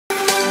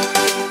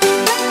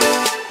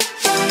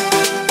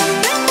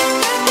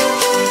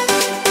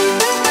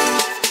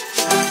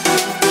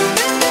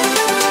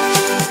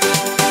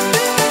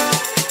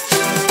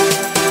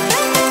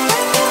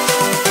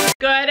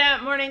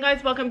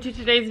welcome to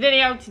today's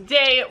video.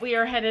 Today we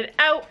are headed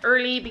out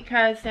early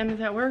because Sam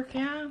is at work.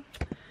 Yeah,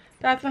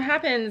 that's what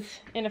happens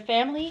in a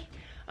family.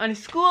 On a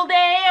school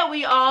day,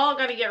 we all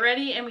gotta get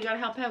ready and we gotta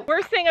help out.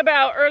 Worst thing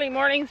about early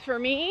mornings for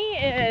me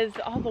is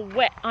all the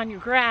wet on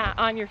your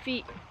on your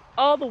feet.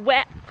 All the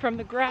wet from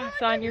the grass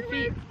on your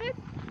feet.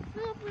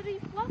 Flippity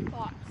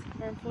flip-flops.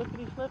 Wearing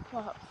flippity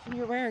flip-flops. And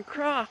you're wearing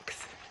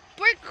Crocs.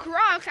 But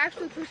Crocs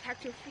actually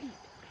protect your feet.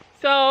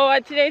 So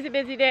today's a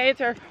busy day. It's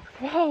our,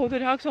 whoa, the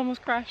dogs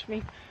almost crashed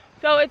me.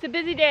 So it's a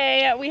busy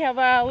day. We have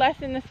a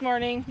lesson this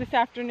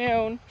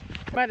afternoon.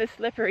 Mud is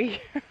slippery.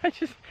 I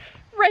just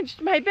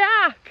wrenched my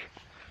back.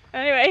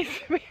 Anyways,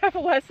 we have a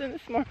lesson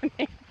this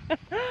morning.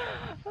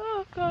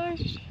 Oh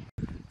gosh.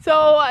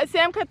 So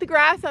Sam cut the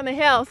grass on the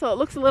hill so it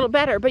looks a little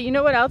better, but you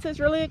know what else is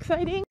really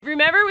exciting?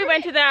 Remember we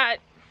went to that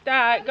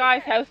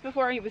guy's house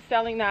before. He was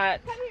selling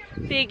that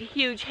big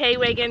huge hay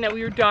wagon that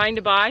we were dying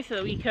to buy so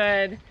that we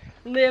could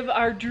live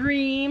our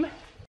dream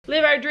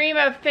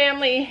of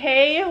family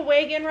hay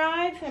wagon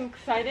rides. I'm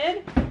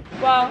excited.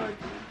 Well,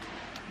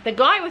 the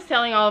guy was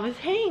selling all of his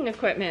haying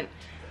equipment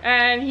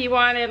and he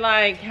wanted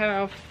like, I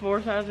don't know,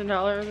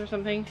 $4,000 or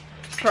something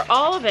for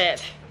all of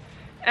it.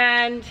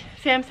 And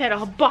Sam said,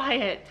 I'll buy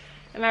it.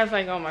 And I was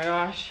like, oh my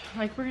gosh,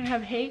 like we're gonna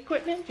have hay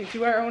equipment to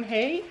do our own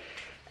hay?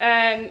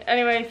 And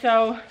anyway,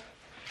 so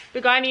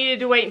the guy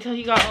needed to wait until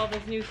he got all of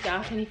his new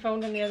stuff and he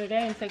phoned him the other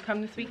day and said,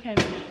 come this weekend.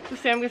 So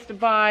Sam gets to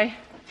buy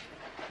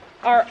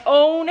our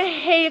own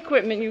hay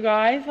equipment, you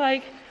guys.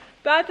 Like,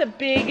 that's a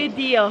big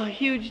deal,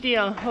 huge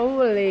deal.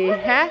 Holy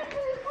heck.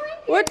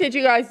 What did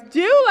you guys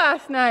do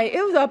last night?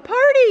 It was a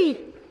party.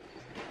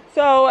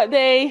 So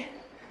they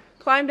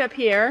climbed up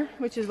here,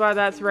 which is why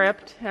that's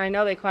ripped. And I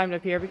know they climbed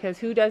up here because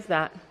who does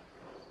that?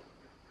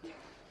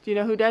 Do you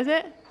know who does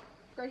it?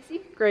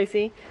 Gracie.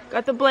 Gracie.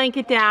 Got the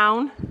blanket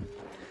down,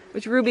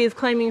 which Ruby is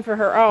claiming for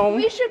her own.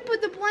 We should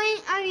put the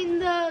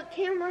the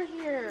camera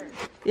here.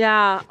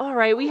 Yeah, all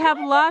right. We have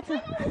lots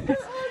of,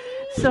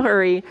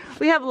 sorry.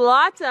 We have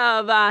lots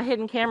of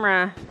hidden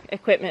camera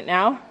equipment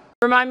now.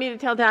 Remind me to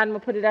tell Dad and we'll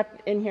put it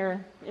up in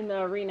here in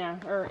the arena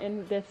or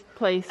in this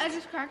place. I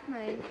just cracked my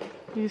ankle.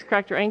 You just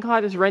cracked your ankle?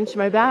 I just wrenched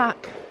my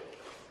back.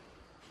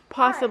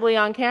 Possibly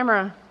on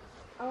camera.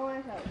 I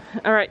want to tell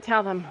you. All right,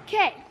 tell them.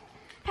 Okay.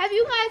 Have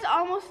you guys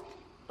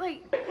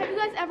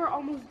ever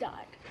almost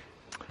died?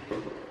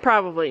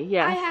 Probably,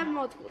 yes. I have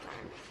multiple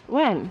times.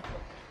 When?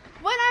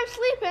 When I'm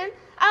sleeping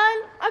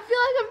and I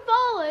feel like I'm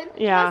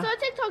falling. Yeah. I saw a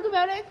TikTok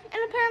about it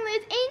and apparently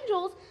it's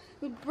angels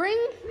who bring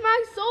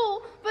my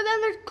soul, but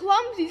then they're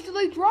clumsy so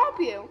they drop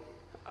you.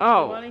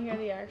 Oh. You want to hear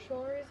the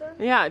actual reason?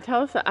 Yeah,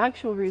 tell us the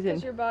actual reason.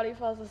 Because your body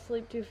falls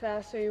asleep too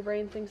fast so your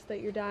brain thinks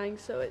that you're dying,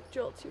 so it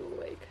jolts you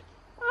awake.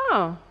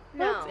 Oh,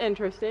 that's No.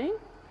 interesting.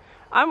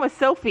 I'm with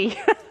Sophie.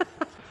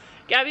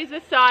 Gabby's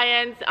with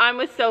science, I'm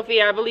with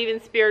Sophie. I believe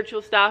in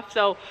spiritual stuff.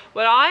 So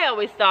what I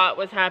always thought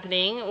was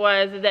happening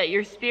was that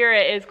your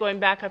spirit is going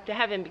back up to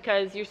heaven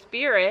because your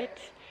spirit,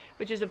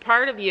 which is a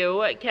part of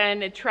you,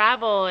 can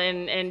travel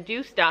and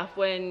do stuff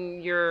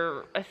when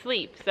you're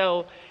asleep.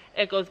 So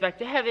it goes back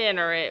to heaven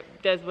or it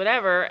does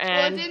whatever.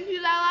 And Well, it didn't do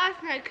that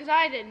last night because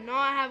I did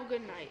not have a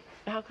good night.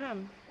 how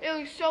come? It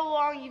was so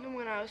long even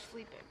when I was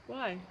sleeping.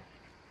 Why?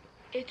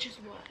 It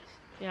just was.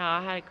 Yeah,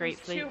 I had a great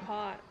It's sleep. too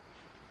hot.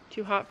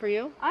 Too hot for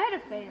you? I had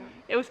a fan.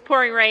 It was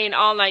pouring rain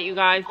all night, you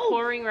guys. Oh.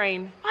 Pouring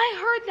rain. I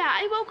heard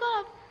that. I woke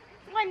up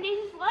when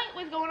Daisy's light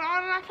was going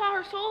on and I thought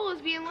her soul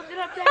was being lifted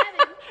up to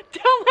heaven.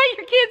 Don't let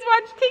your kids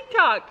watch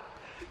TikTok.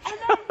 And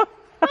then,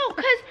 no,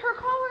 because her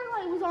collar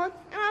light was on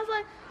and I was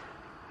like,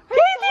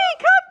 Daisy,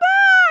 come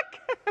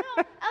back! no.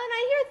 And then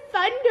I hear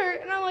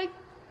thunder and I'm like,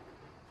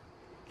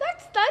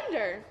 that's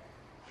thunder.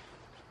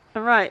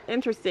 All right,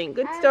 interesting.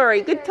 Good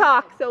story. Good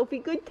talk, Sophie.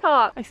 Good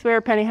talk. I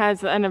swear Penny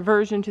has an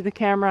aversion to the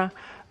camera,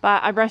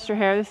 but I brushed her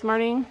hair this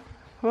morning.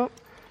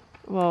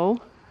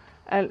 Whoa.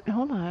 And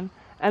hold on.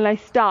 And I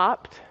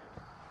stopped.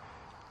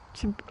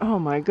 Oh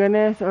my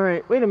goodness. All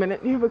right, wait a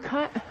minute. You have a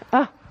cut?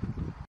 Ah.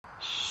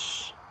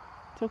 Shh.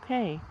 It's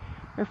okay.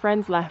 Her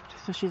friends left,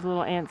 so she's a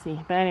little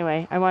antsy. But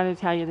anyway, I wanted to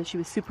tell you that she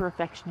was super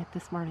affectionate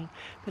this morning.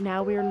 But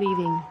now we're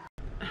leaving.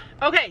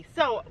 Okay,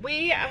 so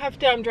we have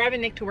to, I'm driving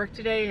Nick to work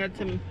today. He had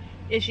some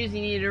issues,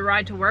 he needed a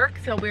ride to work,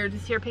 so we were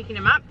just here picking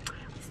him up.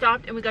 We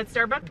stopped and we got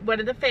Starbucks. One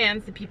of the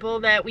fans, the people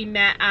that we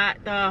met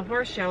at the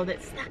horse show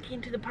that snuck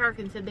into the park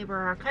and said they were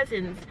our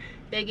cousins,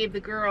 they gave the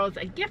girls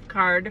a gift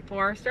card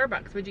for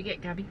Starbucks. What'd you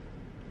get, Gabby?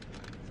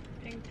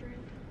 Pink drink.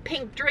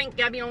 Pink drink.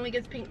 Gabby only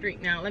gets pink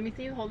drink now. Let me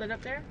see you hold it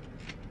up there.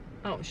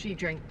 Oh, she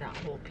drank that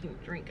whole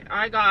pink drink.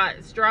 I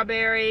got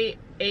strawberry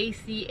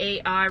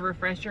ACAI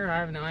refresher. I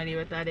have no idea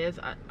what that is.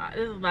 This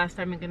is the last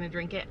time I'm gonna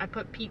drink it. I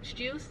put peach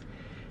juice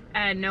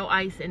and no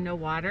ice and no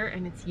water,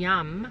 and it's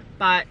yum,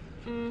 but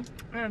I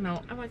don't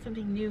know, I want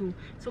something new.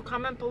 So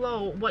comment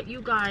below what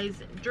you guys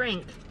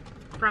drink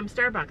from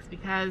Starbucks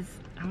because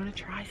I want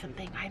to try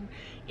something. I'm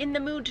in the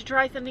mood to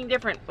try something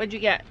different. What'd you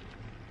get?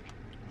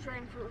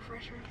 Dragon fruit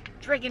refresher.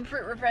 Dragon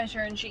fruit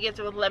refresher, and she gets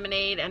it with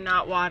lemonade and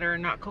not water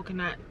and not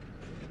coconut.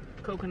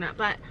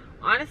 But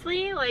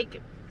honestly,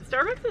 like,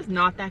 Starbucks is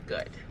not that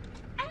good.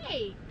 I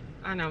Hey.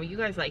 I don't know, you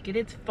guys like it.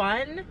 It's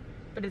fun,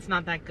 but it's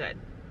not that good.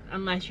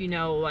 Unless you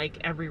know like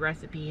every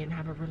recipe and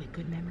have a really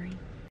good memory.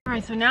 All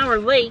right, so now we're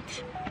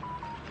late.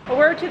 A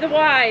word to the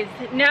wise,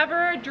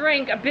 never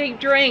drink a big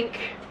drink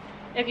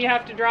if you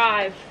have to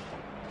drive.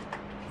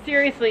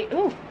 Seriously,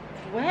 ooh,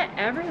 it's wet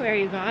everywhere,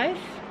 you guys.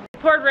 It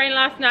poured rain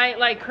last night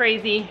like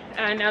crazy,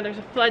 and now there's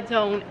a flood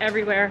zone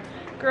everywhere.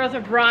 Girls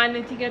have run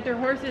to get their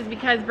horses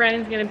because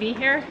Brandon's gonna be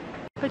here.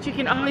 But you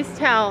can always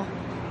tell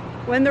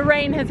when the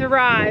rain has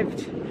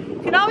arrived.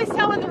 You can always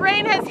tell when the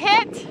rain has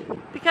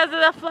hit because of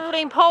the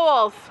floating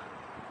poles.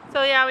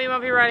 So yeah, we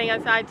won't be running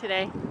outside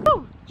today.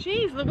 Oh,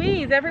 geez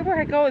Louise, everywhere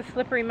I go is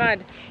slippery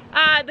mud.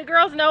 The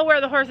girls know where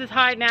the horses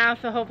hide now,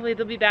 so hopefully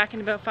they'll be back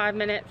in about 5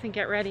 minutes and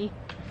get ready.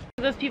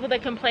 Those people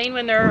that complain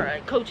when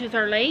their coaches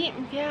are late,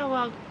 yeah,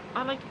 well,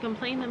 I like to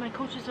complain that my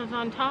coaches are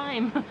on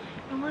time,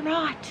 and we're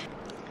not.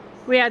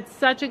 We had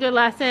such a good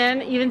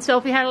lesson. Even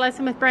Sophie had a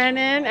lesson with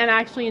Brandon and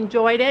actually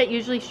enjoyed it.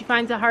 Usually she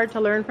finds it hard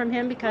to learn from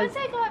him because...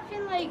 Once I got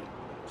Finn like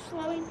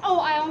slowing... Oh,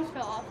 I almost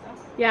fell off though.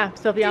 Yeah,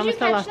 Sophie almost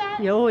fell off.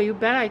 Yo, you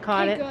bet I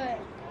caught it. Good.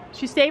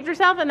 She saved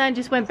herself and then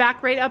just went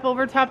back right up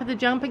over top of the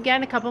jump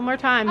again a couple more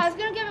times. I was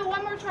going to give it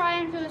one more try,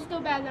 and if it was still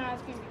bad, then I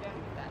was going to be done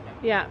with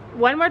that. Yeah,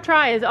 one more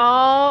try is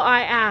all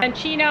I ask. And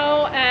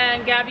Chino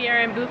and Gabby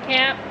are in boot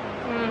camp.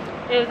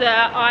 It was an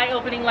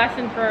eye-opening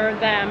lesson for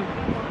them,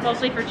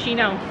 mostly for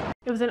Chino.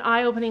 It was an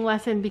eye-opening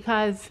lesson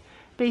because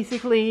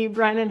basically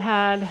Brandon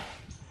had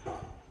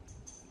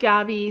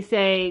Gabby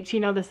say,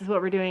 Chino, this is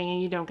what we're doing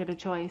and you don't get a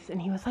choice.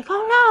 And he was like,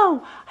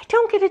 oh no, I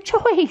don't get a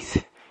choice.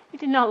 He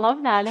did not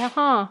love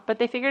that, But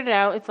they figured it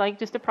out. It's like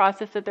just a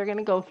process that they're going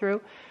to go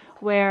through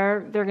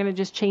where they're going to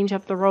just change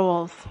up the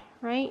roles,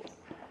 right?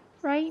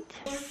 Right?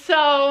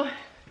 So,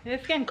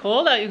 it's getting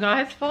cold out, you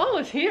guys. Fall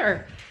is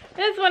here.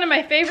 It's one of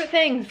my favorite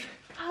things.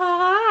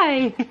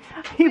 Hi.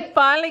 You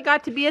finally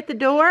got to be at the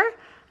door?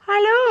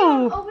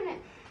 Hello. Open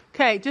it.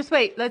 Okay, just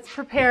wait. Let's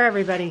prepare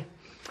everybody.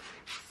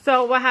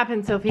 So, what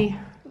happened, Sophie?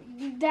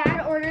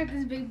 Dad ordered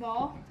this big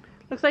ball.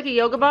 Looks like a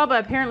yoga ball,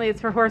 but apparently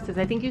it's for horses.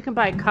 I think you can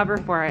buy a cover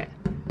for it,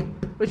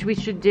 which we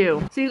should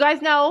do. So you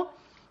guys know,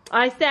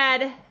 I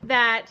said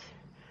that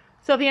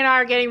Sophie and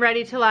I are getting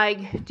ready to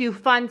like do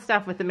fun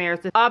stuff with the mares,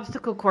 the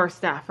obstacle course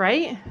stuff,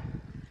 right?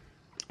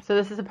 So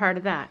this is a part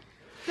of that.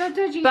 But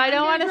I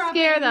don't want to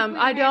scare them.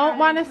 I don't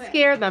want to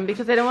scare them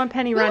because I don't want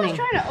Penny running. I was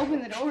trying to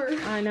open the door.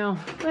 I know.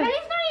 Penny's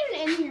not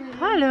even in here.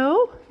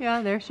 Hello.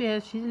 Yeah, there she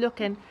is. She's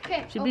looking.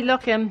 Okay, She'll be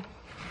looking.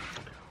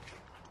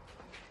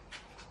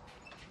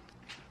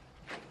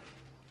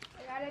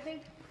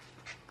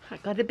 I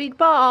got a big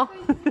ball.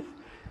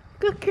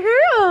 Good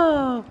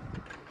girl.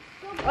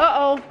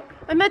 Uh-oh.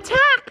 I'm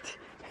attacked.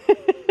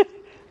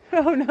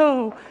 Oh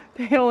no.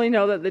 They only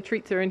know that the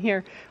treats are in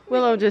here.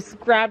 Willow just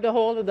grabbed a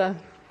hold of the...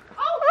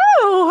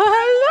 Oh,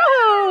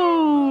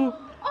 hello.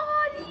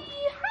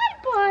 Audie.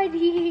 Hi,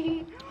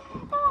 buddy.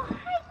 Oh,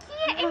 hi,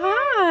 Kitten.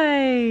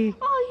 Hi.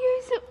 Oh,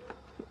 you're so...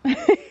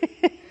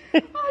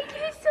 Oh,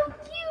 you're so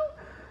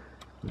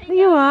cute.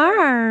 You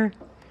are.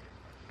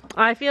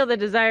 I feel the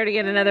desire to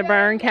get another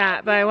barn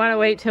cat, but I want to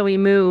wait till we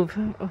move.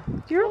 Oh,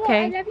 you're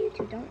okay. I love you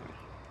too, don't worry.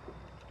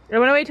 I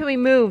want to wait till we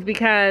move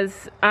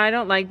because I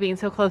don't like being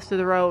so close to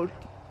the road.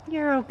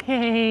 You're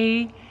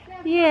okay.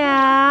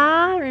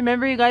 Yeah.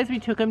 Remember, you guys, we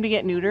took him to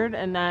get neutered,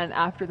 and then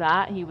after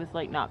that, he was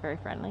like not very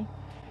friendly.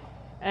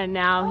 And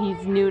now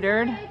he's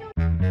neutered.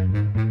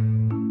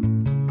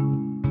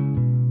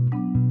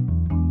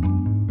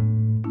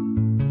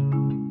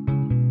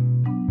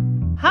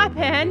 Hi,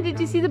 Pen. Did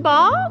you see the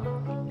ball?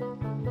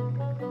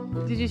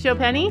 Did you show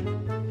Penny?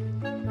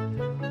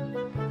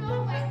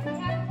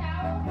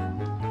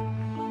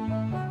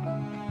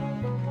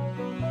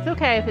 It's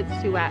okay if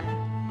it's too wet.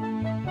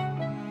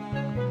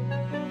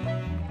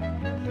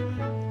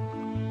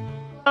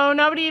 Oh,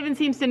 nobody even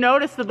seems to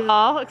notice the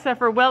ball except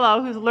for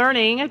Willow, who's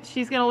learning.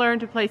 She's going to learn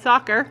to play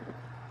soccer.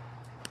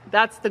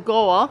 That's the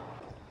goal.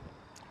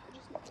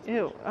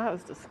 Ew, that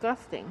was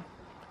disgusting.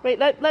 Wait,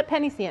 let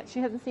Penny see it. She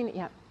hasn't seen it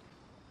yet.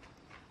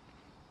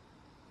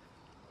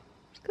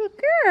 Good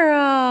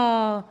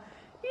girl.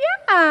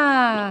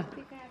 Yeah.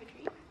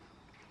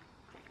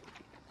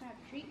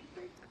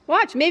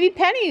 Watch, maybe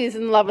Penny is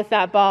in love with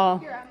that ball.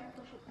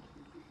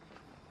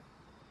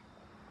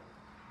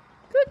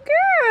 Good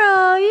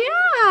girl,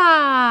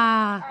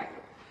 yeah.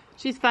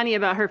 She's funny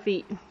about her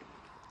feet.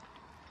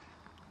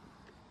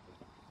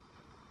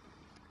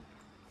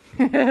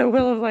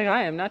 Willow's like,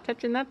 I am not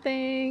touching that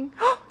thing.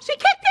 She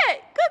kicked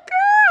it. Good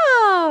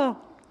girl.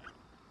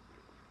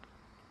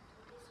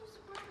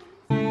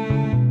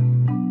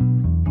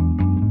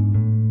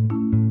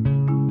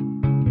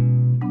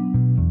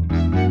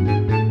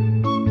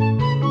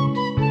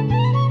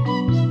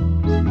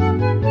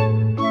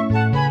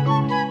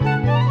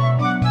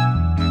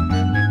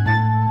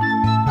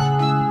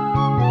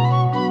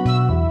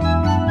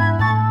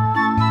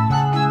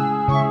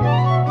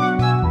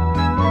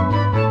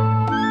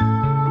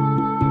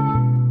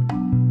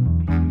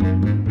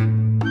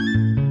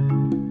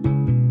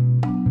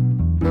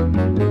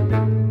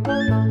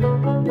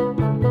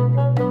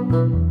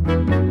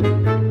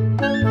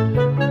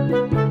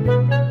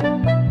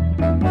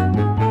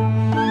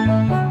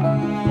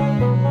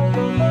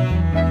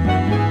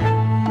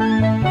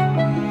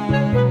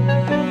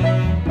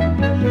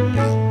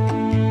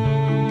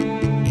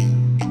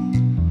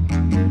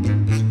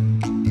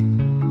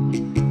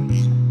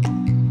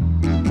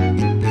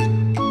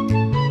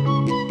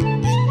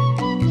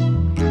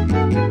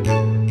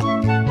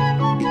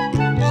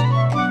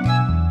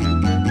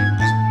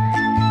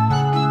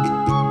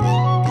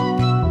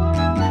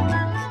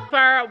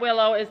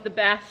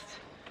 best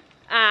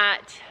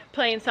at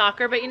playing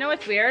soccer, but you know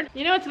what's weird?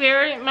 You know what's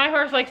weird? My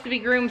horse likes to be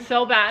groomed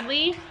so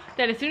badly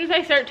that as soon as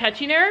I start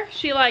touching her,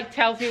 she like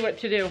tells me what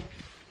to do.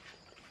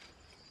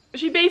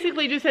 She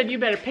basically just said, you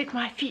better pick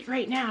my feet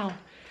right now.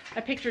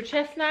 I picked her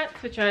chestnuts,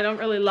 which I don't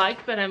really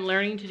like, but I'm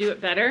learning to do it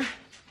better.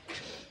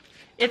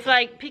 It's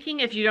like picking,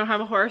 if you don't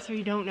have a horse or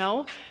you don't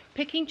know,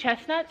 picking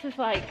chestnuts is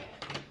like,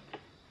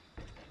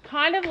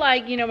 kind of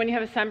like, you know, when you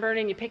have a sunburn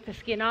and you pick the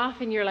skin off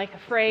and you're like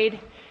afraid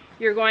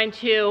you're going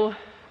to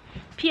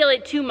peel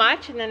it too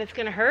much and then it's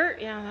gonna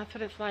hurt. Yeah, that's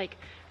what it's like.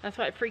 That's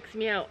why it freaks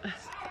me out.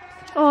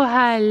 Oh,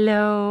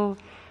 hello.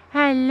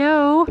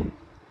 Hello.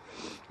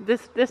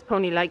 This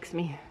pony likes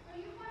me.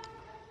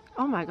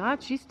 Oh my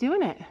God, she's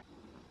doing it.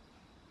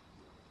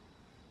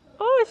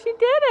 Oh, she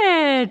did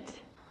it.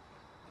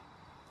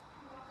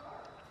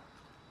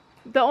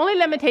 The only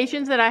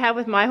limitations that I have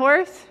with my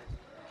horse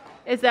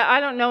is that I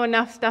don't know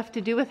enough stuff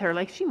to do with her.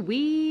 Like, she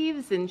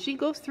weaves and she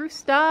goes through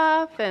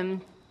stuff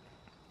and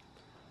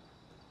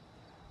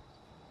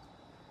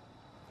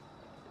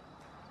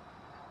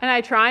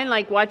I try and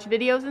like watch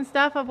videos and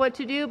stuff of what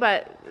to do,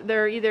 but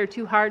they're either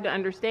too hard to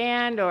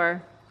understand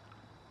or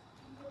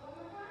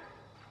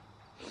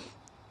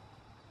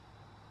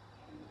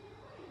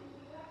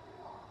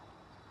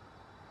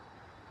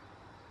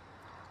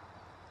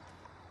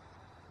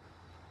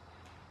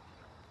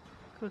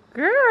good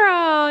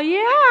girl,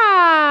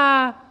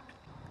 yeah.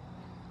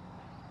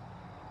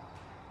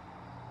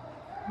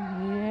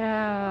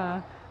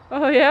 Yeah.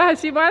 Oh yeah,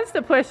 she wants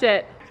to push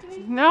it.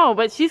 No,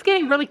 but she's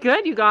getting really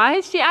good, you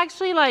guys. She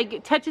actually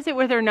like touches it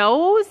with her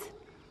nose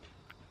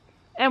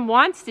and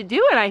wants to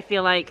do it, I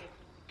feel like.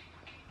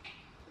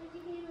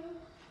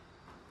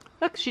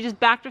 Look, she just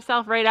backed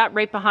herself right up,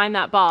 right behind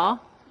that ball.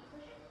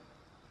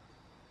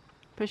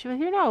 Push it with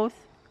your nose.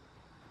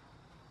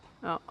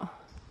 Oh.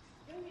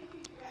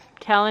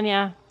 Telling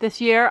you, this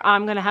year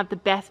I'm gonna have the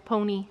best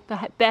pony,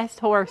 the best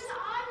horse.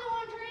 I'm the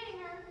one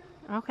training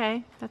her.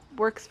 Okay, that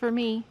works for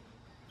me.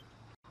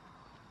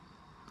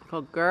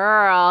 Good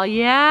girl,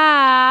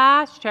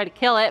 yeah. She tried to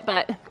kill it,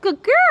 but good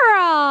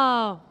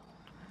girl.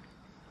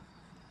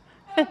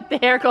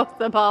 There goes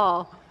the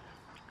ball.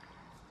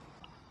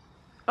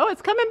 Oh,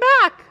 it's coming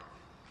back.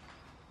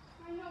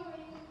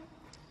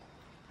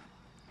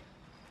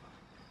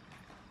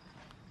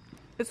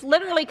 It's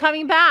literally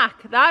coming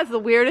back. That is the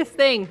weirdest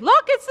thing.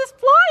 Look, it's just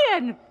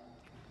flying.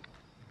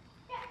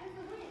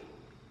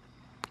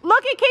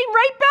 Look, it came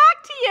right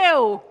back to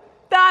you.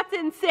 That's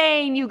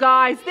insane, you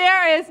guys.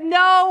 There is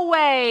no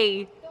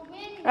way.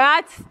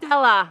 That's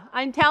Stella.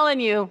 I'm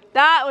telling you.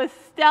 That was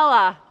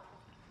Stella.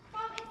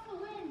 Mom, it's the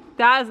wind.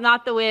 That is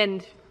not the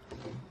wind.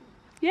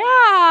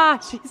 Yeah,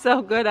 she's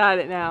so good at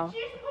it now.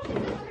 She just pushes it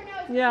with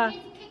her nose. Yeah.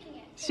 She's kicking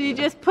it. She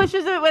just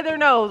pushes it with her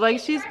nose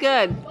like she's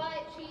good. But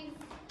she's...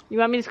 You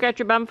want me to scratch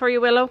your bum for you,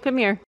 Willow? Come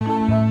here.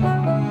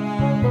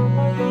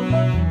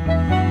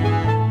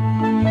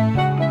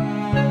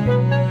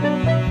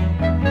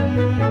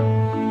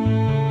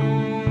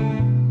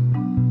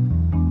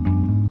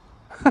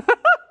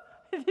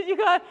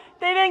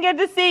 They didn't get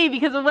to see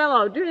because of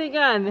Willow. Do it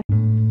again.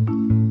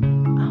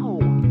 Oh.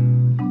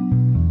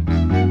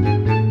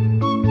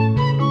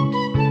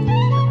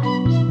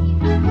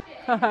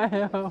 I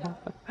know.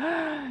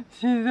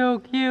 She's so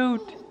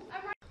cute.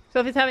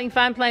 Sophie's having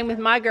fun playing with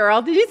my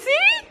girl. Did you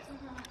see?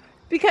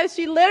 Because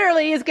she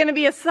literally is going to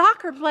be a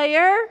soccer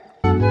player.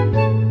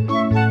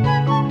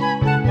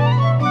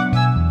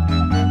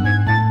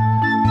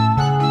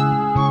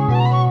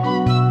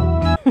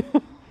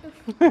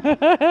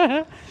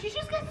 She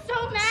just gets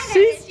so mad at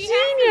She's it. She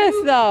genius,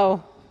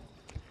 though.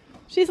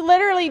 She's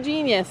literally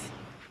genius.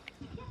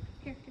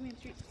 Here, give me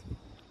the treat.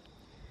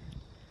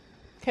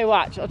 Okay,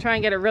 watch. I'll try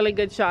and get a really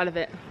good shot of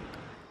it.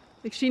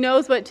 Like, she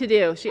knows what to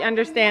do. She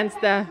understands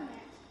the...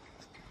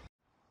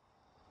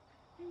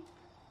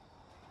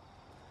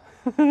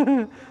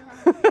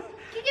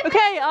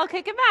 Okay, I'll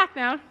kick it back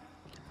now.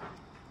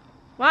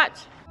 Watch.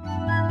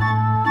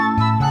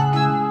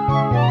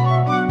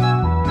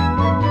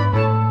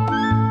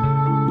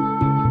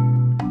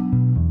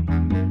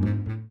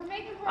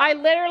 I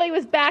literally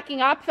was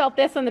backing up, felt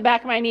this on the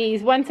back of my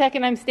knees. 1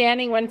 second I'm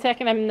standing, 1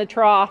 second I'm in the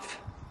trough.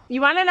 You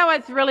want to know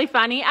what's really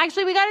funny?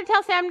 Actually, we got to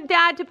tell Sam and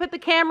Dad to put the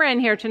camera in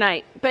here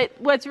tonight. But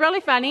what's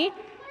really funny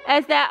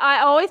is that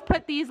I always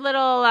put these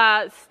little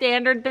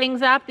standard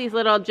things up, these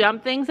little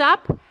jump things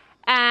up.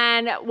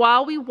 And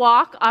while we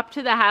walk up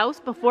to the house,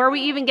 before we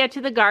even get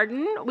to the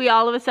garden, we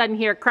all of a sudden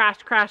hear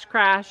crash, crash,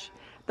 crash.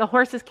 The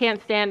horses can't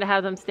stand to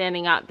have them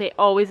standing up. They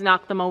always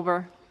knock them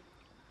over.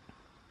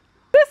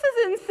 This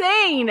is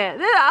insane. Like,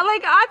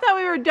 I thought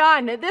we were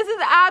done. This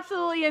is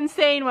absolutely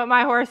insane what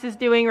my horse is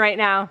doing right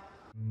now.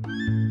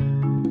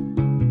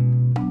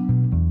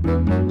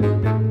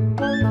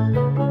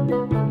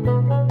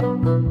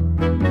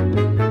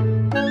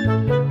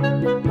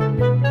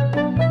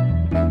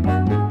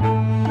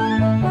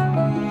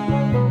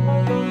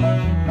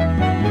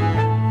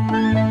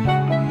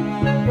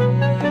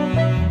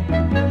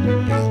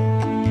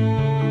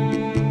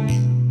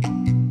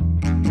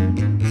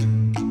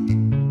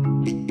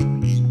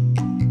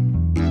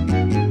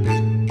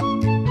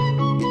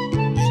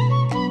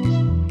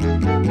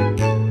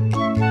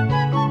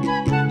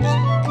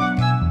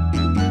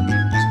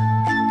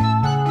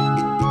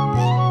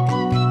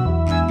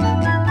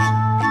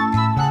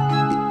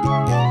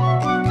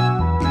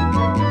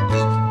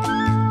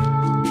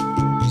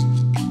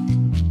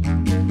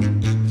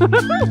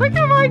 Look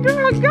at my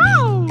girl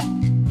go!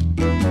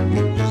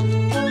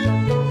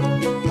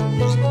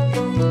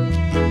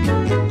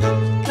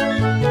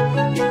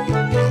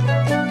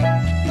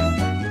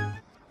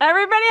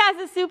 Everybody has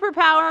a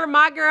superpower.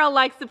 My girl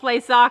likes to play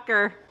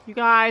soccer. You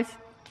guys,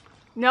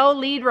 no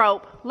lead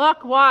rope.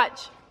 Look,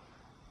 watch.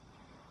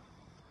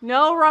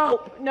 No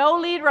rope, no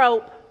lead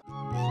rope.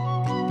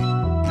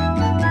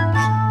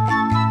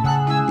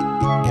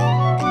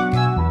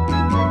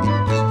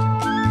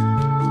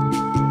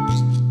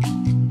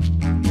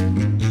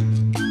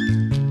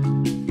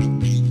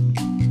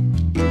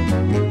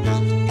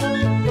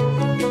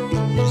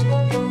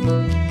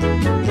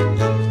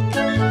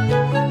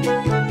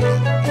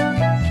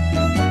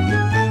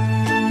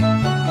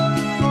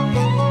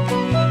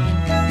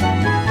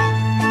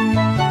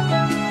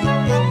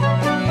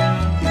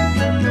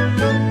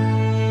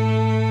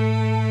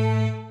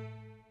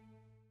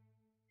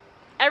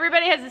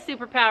 Everybody has a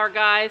superpower,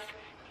 guys.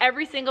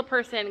 Every single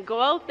person,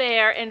 go out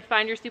there and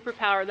find your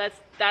superpower.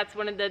 That's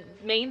one of the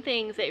main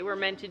things that we're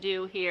meant to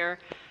do here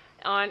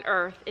on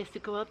Earth, is to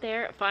go out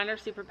there, find our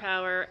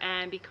superpower,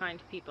 and be kind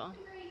to people.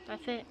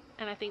 That's it.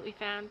 And I think we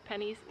found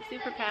Penny's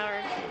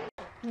superpower.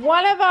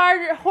 One of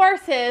our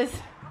horses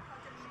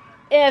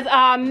is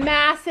a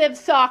massive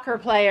soccer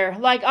player,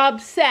 like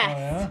obsessed. Oh,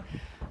 yeah?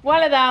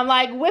 One of them,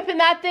 like whipping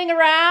that thing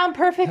around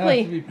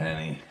perfectly. Has to be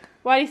Penny.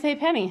 Why do you say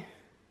Penny?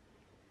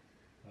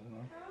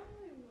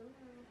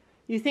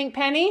 You think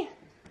Penny?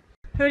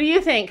 Who do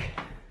you think?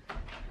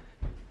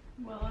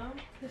 Willow,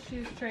 because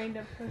she's trained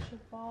to push a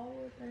ball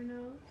with her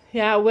nose.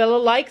 Yeah, Willow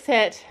likes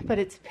it, but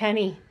it's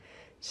Penny.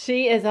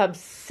 She is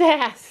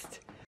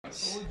obsessed.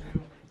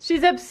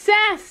 She's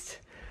obsessed.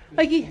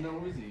 Like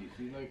nosy.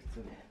 She likes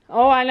to...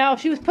 Oh, I know.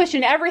 She was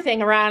pushing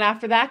everything around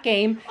after that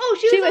game. Oh,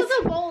 she was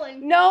also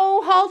bowling.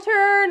 No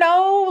halter,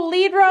 no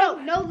lead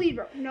rope. No lead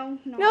rope. No.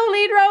 No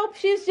lead rope.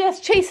 She's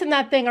just chasing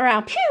that thing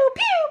around. Pew,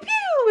 pew,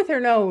 pew with her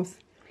nose.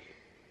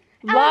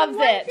 Loves it.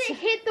 Once it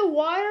hit the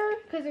water,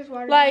 because there's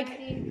water like, at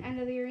the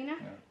end of the arena.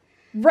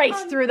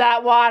 Race through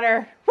that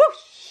water.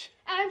 Whoosh!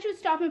 And she would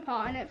stop and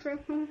paw in it for...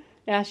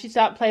 Yeah, she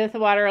stopped playing with the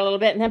water a little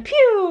bit, and then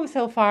pew,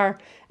 so far.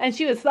 And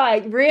she was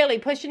like really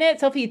pushing it.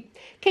 Sophie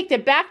kicked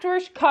it back to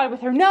her. She caught it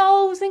with her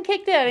nose and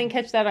kicked it. I didn't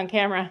catch that on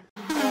camera.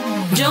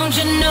 Don't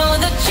you know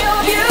that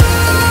you're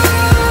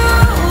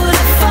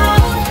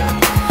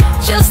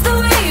beautiful? Just the